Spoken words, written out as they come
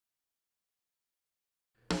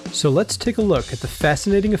So let's take a look at the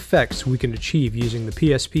fascinating effects we can achieve using the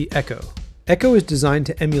PSP Echo. Echo is designed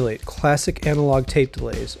to emulate classic analog tape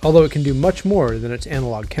delays, although it can do much more than its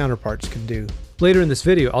analog counterparts can do. Later in this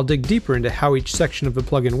video, I'll dig deeper into how each section of the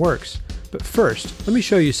plugin works, but first, let me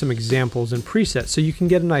show you some examples and presets so you can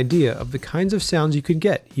get an idea of the kinds of sounds you could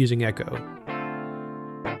get using Echo.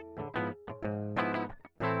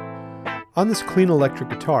 On this clean electric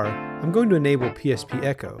guitar, I'm going to enable PSP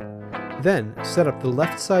Echo, then set up the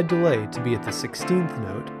left side delay to be at the 16th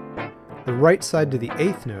note, the right side to the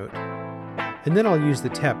 8th note, and then I'll use the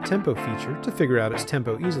tap tempo feature to figure out its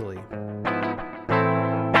tempo easily.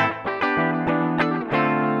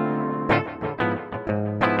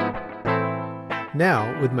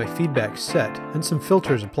 Now, with my feedback set and some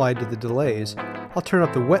filters applied to the delays, I'll turn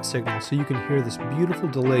up the wet signal so you can hear this beautiful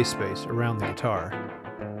delay space around the guitar.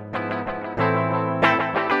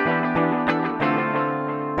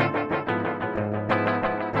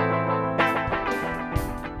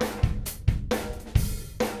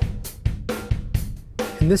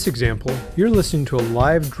 In this example, you're listening to a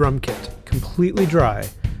live drum kit, completely dry,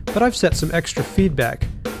 but I've set some extra feedback,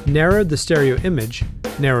 narrowed the stereo image,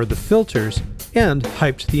 narrowed the filters, and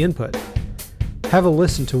hyped the input. Have a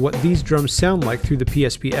listen to what these drums sound like through the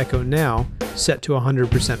PSP Echo now, set to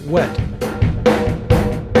 100% wet.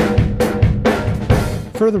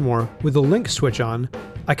 Furthermore, with the link switch on,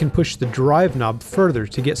 I can push the drive knob further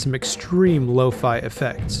to get some extreme lo-fi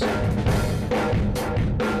effects.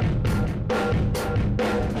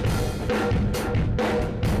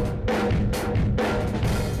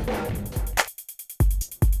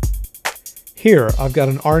 Here, I've got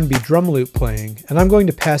an R&B drum loop playing, and I'm going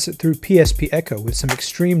to pass it through PSP Echo with some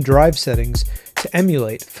extreme drive settings to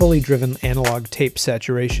emulate fully driven analog tape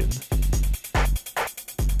saturation.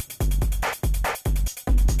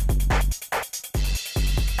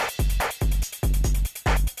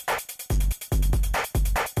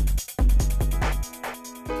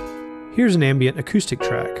 Here's an ambient acoustic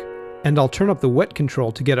track, and I'll turn up the wet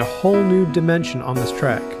control to get a whole new dimension on this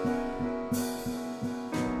track.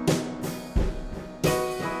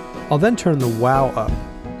 I'll then turn the wow up.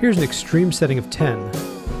 Here's an extreme setting of 10.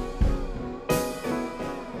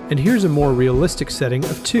 And here's a more realistic setting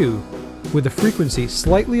of 2, with a frequency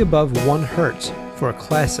slightly above 1 Hz for a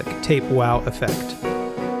classic tape wow effect.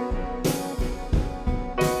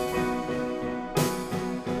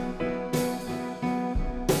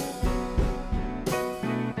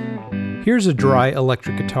 Here's a dry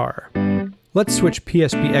electric guitar. Let's switch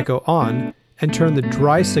PSP Echo on and turn the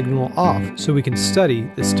dry signal off so we can study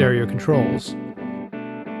the stereo controls.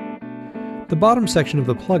 The bottom section of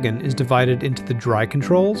the plugin is divided into the dry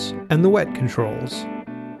controls and the wet controls.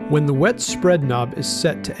 When the wet spread knob is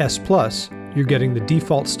set to S+, you're getting the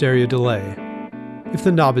default stereo delay. If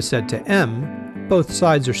the knob is set to M, both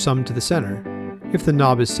sides are summed to the center. If the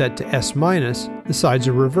knob is set to S-, the sides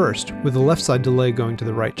are reversed, with the left side delay going to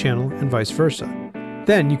the right channel and vice versa.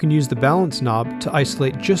 Then you can use the balance knob to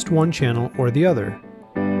isolate just one channel or the other.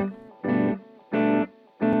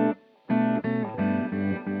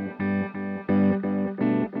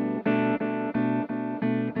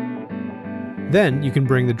 Then you can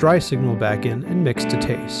bring the dry signal back in and mix to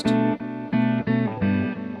taste.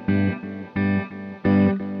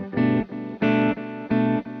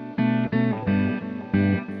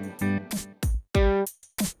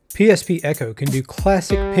 PSP Echo can do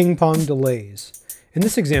classic ping-pong delays. In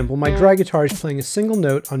this example, my dry guitar is playing a single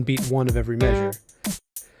note on beat 1 of every measure.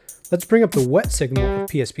 Let's bring up the wet signal of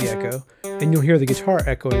PSP Echo, and you'll hear the guitar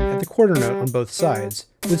echoing at the quarter note on both sides,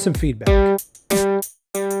 with some feedback.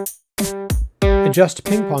 Adjust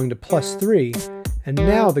ping-pong to +3, and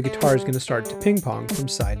now the guitar is going to start to ping-pong from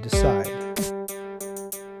side to side.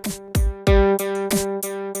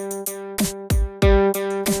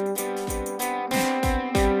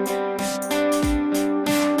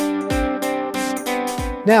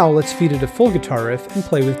 Now let's feed it a full guitar riff and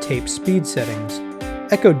play with tape speed settings.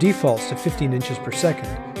 Echo defaults to 15 inches per second,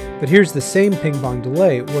 but here's the same ping-pong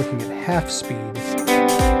delay working at half speed.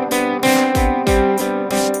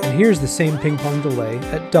 And here's the same ping-pong delay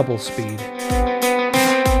at double speed.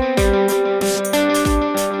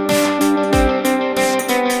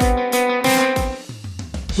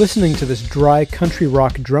 Listening to this dry country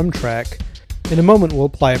rock drum track, in a moment we'll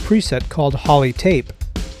apply a preset called Holly Tape.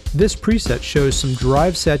 This preset shows some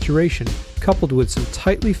drive saturation coupled with some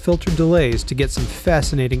tightly filtered delays to get some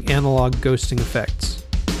fascinating analog ghosting effects.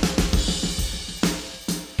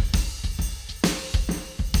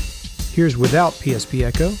 Here's without PSP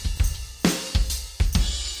Echo,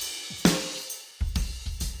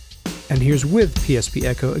 and here's with PSP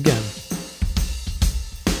Echo again.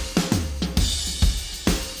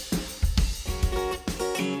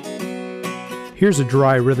 Here's a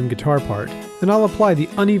dry rhythm guitar part, and I'll apply the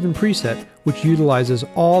uneven preset, which utilizes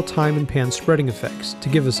all time and pan spreading effects to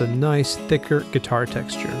give us a nice, thicker guitar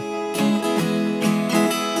texture.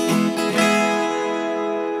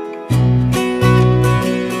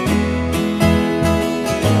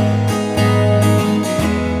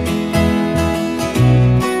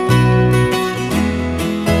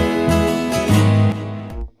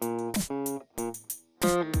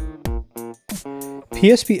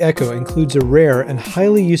 PSP Echo includes a rare and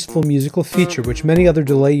highly useful musical feature which many other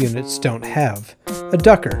delay units don't have, a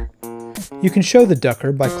ducker. You can show the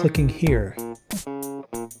ducker by clicking here.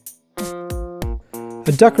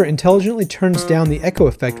 A ducker intelligently turns down the echo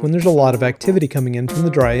effect when there's a lot of activity coming in from the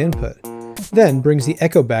dry input, then brings the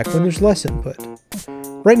echo back when there's less input.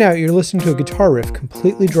 Right now you're listening to a guitar riff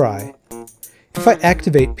completely dry. If I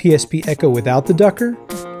activate PSP Echo without the ducker,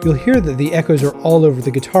 you'll hear that the echoes are all over the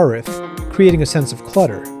guitar riff, creating a sense of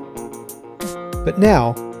clutter. But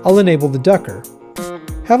now, I'll enable the ducker.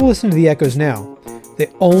 Have a listen to the echoes now. They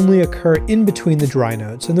only occur in between the dry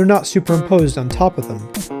notes, and they're not superimposed on top of them.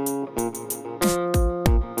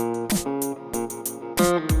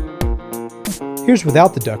 Here's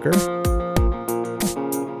without the ducker.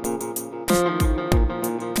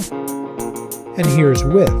 And here's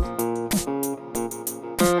with.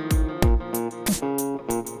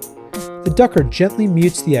 The ducker gently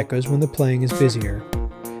mutes the echoes when the playing is busier.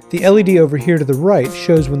 The LED over here to the right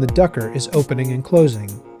shows when the ducker is opening and closing,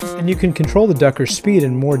 and you can control the ducker's speed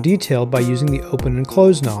in more detail by using the open and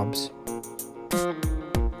close knobs.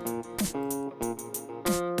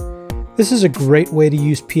 This is a great way to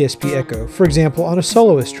use PSP Echo, for example on a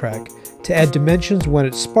soloist track, to add dimensions when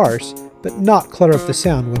it's sparse, but not clutter up the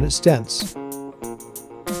sound when it's dense.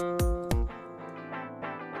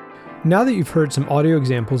 Now that you've heard some audio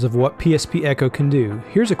examples of what PSP Echo can do,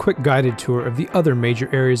 here's a quick guided tour of the other major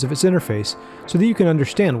areas of its interface so that you can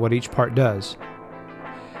understand what each part does.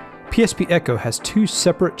 PSP Echo has two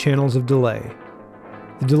separate channels of delay.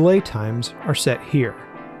 The delay times are set here.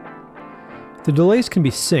 The delays can be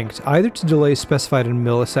synced either to delays specified in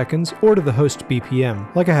milliseconds or to the host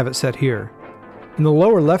BPM, like I have it set here. In the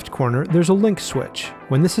lower left corner, there's a link switch.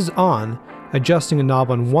 When this is on, adjusting a knob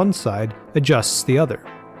on one side adjusts the other.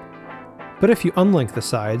 But if you unlink the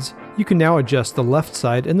sides, you can now adjust the left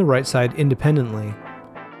side and the right side independently.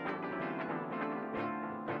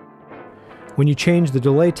 When you change the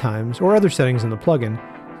delay times or other settings in the plugin,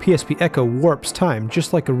 PSP Echo warps time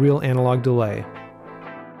just like a real analog delay.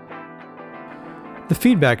 The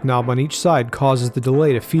feedback knob on each side causes the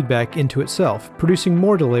delay to feedback into itself, producing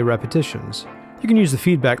more delay repetitions. You can use the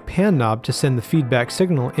feedback pan knob to send the feedback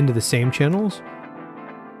signal into the same channels,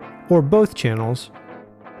 or both channels,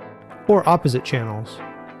 or opposite channels.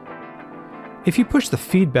 If you push the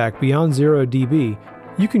feedback beyond 0 dB,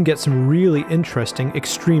 you can get some really interesting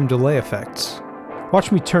extreme delay effects.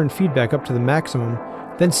 Watch me turn feedback up to the maximum,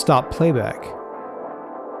 then stop playback.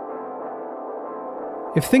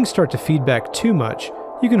 If things start to feedback too much,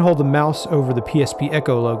 you can hold the mouse over the PSP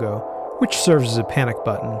Echo logo, which serves as a panic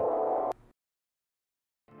button.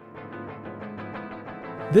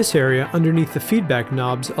 This area underneath the feedback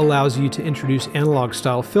knobs allows you to introduce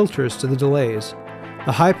analog-style filters to the delays.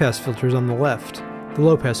 The high-pass filters on the left, the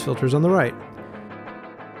low-pass filters on the right.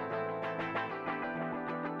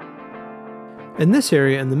 And this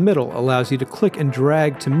area in the middle allows you to click and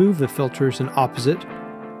drag to move the filters in opposite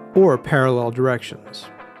or parallel directions.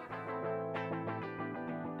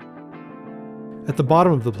 At the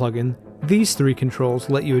bottom of the plugin, these three controls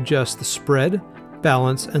let you adjust the spread,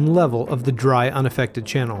 balance, and level of the dry unaffected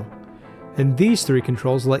channel. And these three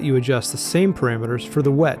controls let you adjust the same parameters for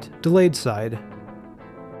the wet, delayed side.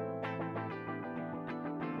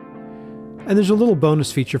 And there's a little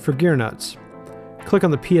bonus feature for gear nuts. Click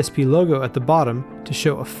on the PSP logo at the bottom to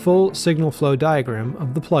show a full signal flow diagram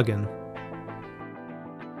of the plugin.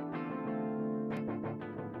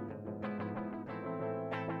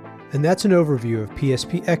 And that's an overview of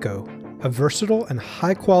PSP Echo, a versatile and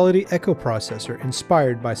high-quality echo processor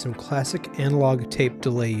inspired by some classic analog tape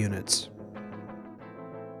delay units.